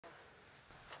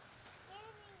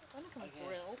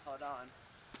Grill. Hold on.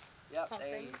 Yep,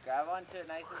 Something. there you grab onto it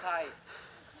nice and tight.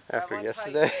 After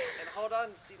yesterday. And hold on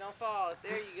so you don't fall.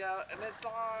 There you go. And then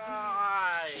slide.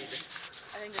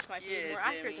 I think this might be more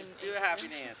Jimmy, accurate than do a happy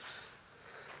dance.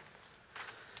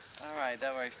 Alright,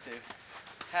 that works too.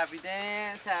 Happy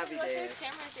dance, happy Look, dance. there's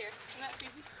cameras here. Isn't that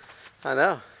creepy? I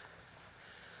know.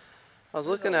 I was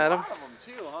looking at them. There's a lot of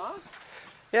them too, huh?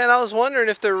 Yeah, and I was wondering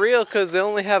if they're real because they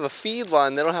only have a feed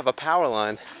line. They don't have a power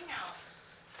line.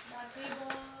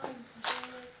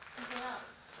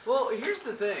 Well, here's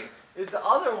the thing. Is the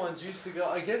other ones used to go,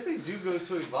 I guess they do go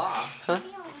to a box. Huh?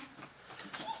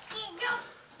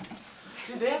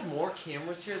 Dude, they have more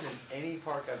cameras here than any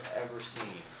park I've ever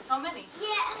seen. How many?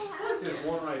 Yeah. There's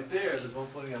one right there. There's one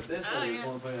pointing out this way. There's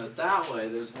one pointing out that way.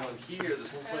 There's one here.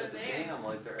 There's one pointing at the dam.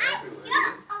 Like, they're everywhere.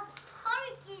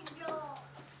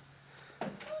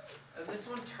 And this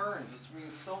one turns, which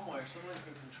means someone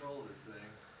can control this thing.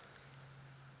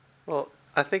 Well,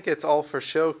 I think it's all for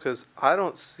show because I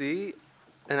don't see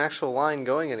an actual line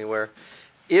going anywhere.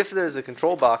 If there's a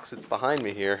control box, it's behind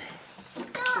me here.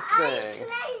 What's this thing?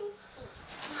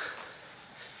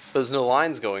 There's no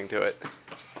lines going to it.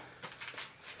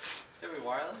 It's gonna be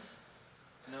wireless?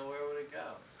 No, where would it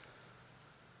go?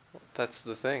 That's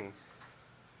the thing.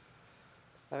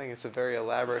 I think it's a very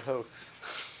elaborate hoax.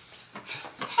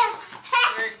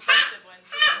 Very expensive ones.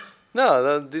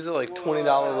 No, these are like $20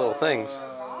 little things.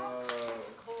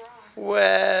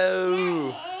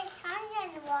 Whoa!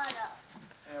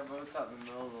 Our boat's out in the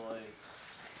middle of the lake.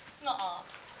 Nuh-uh.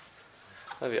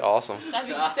 That'd be awesome. That'd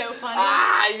be so funny.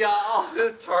 Ah, y'all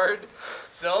just turned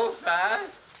so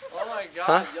fast. Oh my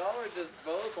god, y'all are just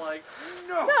both like,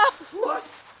 no. What?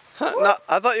 No,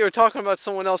 I thought you were talking about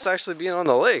someone else actually being on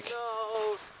the lake.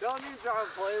 No, don't you try and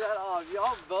play that off.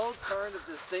 Y'all both turned at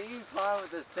the same time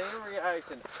with the same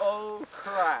reaction. Oh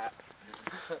crap.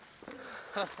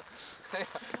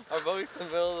 Our boat's in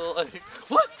the middle of the lake.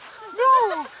 What?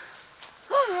 No!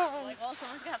 Like, well,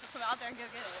 someone's gonna have to come out there and go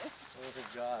get it. Oh my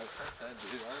god, fuck that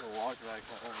dude. I'm gonna walk back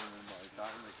home and then like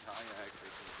dive in the kayak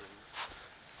or something.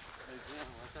 Hey Jim,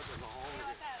 let's have to go home.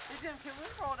 Hey Jim, can we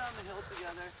roll down the hill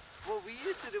together? What we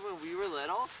used to do when we were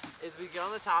little is we'd get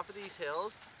on the top of these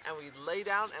hills and we'd lay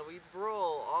down and we'd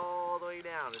roll all the way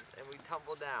down and we'd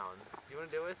tumble down. Do you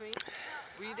want to do it with me?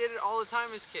 We did it all the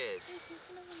time as kids.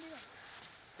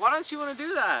 Why don't you want to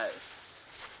do that?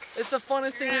 It's the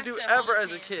funnest thing to do ever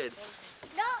as a kid.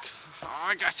 No. Oh,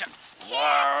 I gotcha.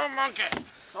 Whoa, monkey.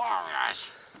 Oh,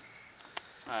 gosh.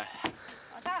 Alright.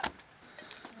 Watch out.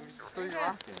 You just threw your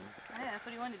rock in. Yeah, that's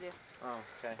what he wanted to do. Oh,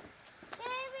 okay.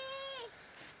 Baby,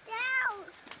 down.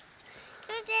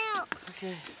 Go down.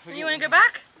 Okay. You want to go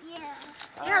back? Yeah.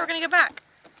 Yeah, we're going to go back.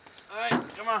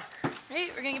 Alright, come on. Hey,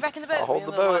 we're going to get back in the boat. I'll hold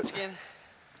the boat. Munchkin.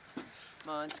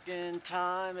 Munchkin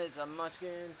time, it's a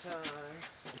munchkin time.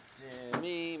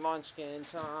 Jimmy, munchkin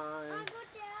time. I'll go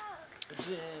down.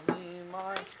 Jimmy,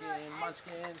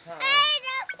 munchkin time. Hey,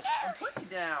 don't I'm putting you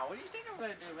down. What do you think I'm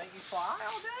going to do? Make you fly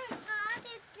all day? I'll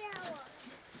get down.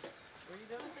 What are you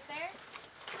doing? Sit there.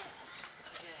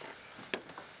 Okay.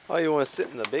 Oh, you want to sit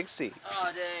in the big seat.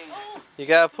 Oh, dang. Oh, You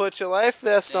gotta put your life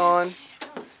vest on.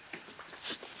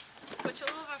 put your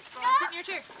little vest on. Sit in your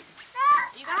chair.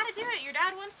 You got to do it. Your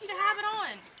dad wants you to have it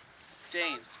on.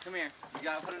 James, come here. You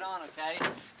gotta put it on, okay?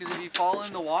 Because if you fall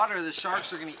in the water, the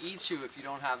sharks are gonna eat you if you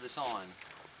don't have this on.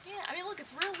 Yeah, I mean, look,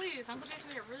 it's real loose. Uncle Jason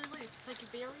made it really loose. It's like you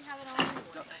barely have it on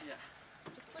anyway. Yeah.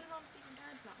 Just put it on so your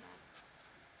dad's not mad.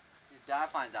 If Dad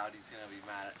finds out, he's gonna be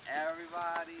mad at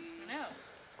everybody. No.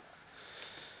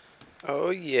 Oh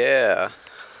yeah.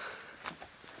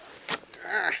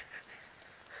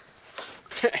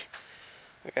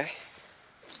 Okay.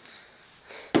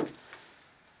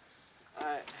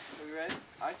 Alright, are we ready?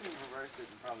 I can reverse it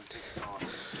and probably take it off.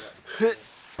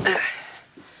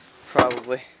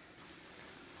 Probably.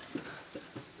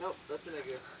 Nope, that's a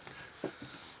negative.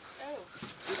 Oh.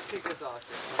 Just kick this off.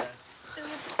 Yeah.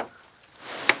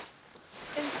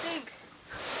 In sync.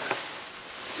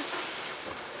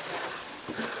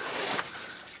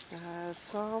 Got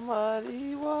some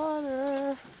muddy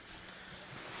water.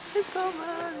 It's so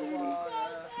muddy.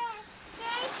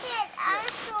 Nathan, I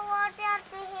just walked down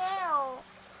the hill.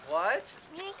 What?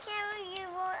 You said you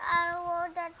want I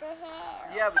rolled down the hill.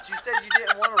 Yeah, but you said you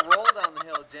didn't want to roll down the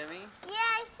hill, Jimmy. Yeah,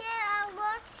 I said I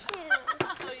want to.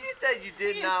 You said you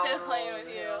did He not is so want to roll playing down with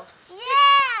the you. hill.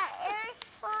 Yeah, it's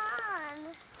fun.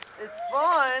 It's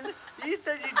fun. You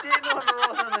said you didn't want to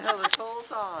roll down the hill this whole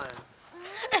time.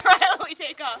 Right when we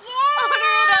take off.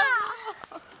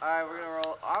 Yeah. Alright, we're gonna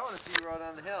roll. I want to see you roll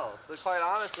down the hill. So quite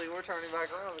honestly, we're turning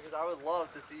back around because I would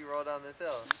love to see you roll down this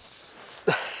hill.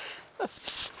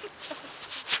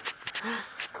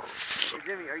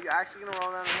 Jimmy, are you actually gonna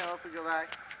roll down the hill if we go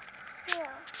back? Yeah. You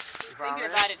Thinking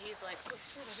promise? about it, he's like, oh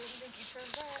shit, I didn't think you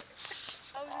turned back.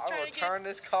 I was just I trying will to turn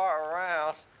this car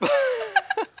around.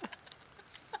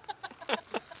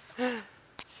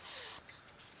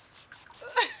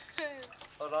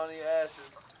 Hold on to your asses.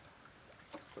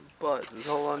 The butts. Just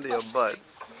hold on to your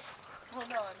butts. Hold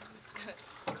on. It's good.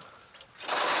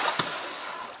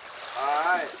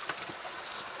 Alright.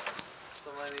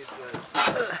 Somebody needs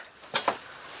to...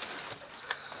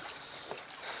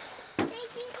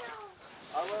 Thank you.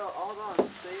 I will. Hold on.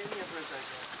 Stay in here for a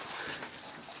second.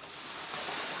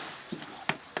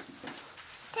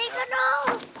 Take it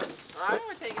off. Alright,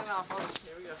 we're taking it off.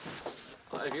 Here we go.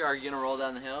 Are you gonna roll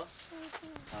down the hill?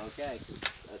 Okay.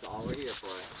 That's all we're here for.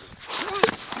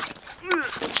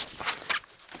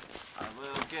 I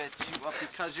will get you up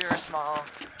because you're small.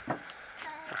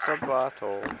 It's a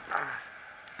bottle. I'm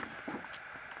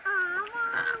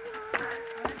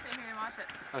gonna sit here and watch it.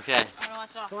 Okay. I'm gonna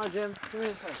watch it off. Come on, Jim. Come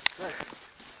here. Good.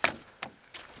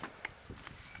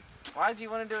 Why do you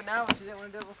want to do it now but you didn't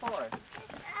want to do it before?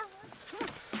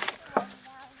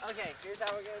 Okay, here's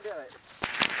how we're going to do it.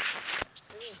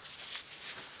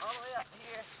 All the way up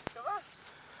here. Come on.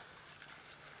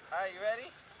 Alright, you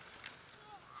ready?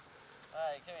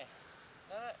 Alright, come here.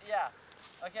 No, yeah.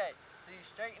 Okay, so you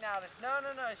straighten out as, no,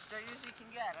 as straight as you can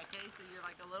get, okay? So you're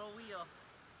like a little wheel.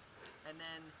 And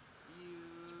then you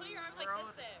Put your arms like roll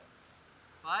this, it.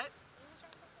 though. What?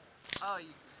 Oh,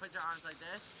 you put your arms like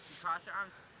this. You cross your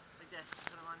arms like this.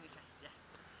 Put them on your chest, yeah.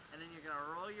 And then you're gonna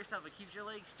roll yourself. It keeps your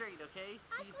legs straight, okay?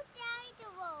 So I could carry the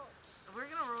road. we're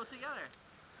gonna roll together.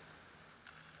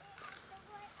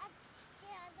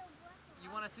 You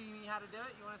wanna see me how to do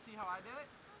it? You wanna see how I do it?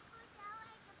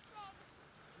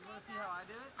 You wanna see how I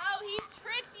do it? Oh, he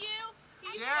tricked you.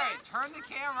 Jared, turn the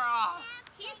camera off.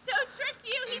 He so tricked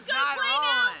you. He's It's gonna not play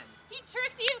now. rolling. He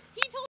tricked you.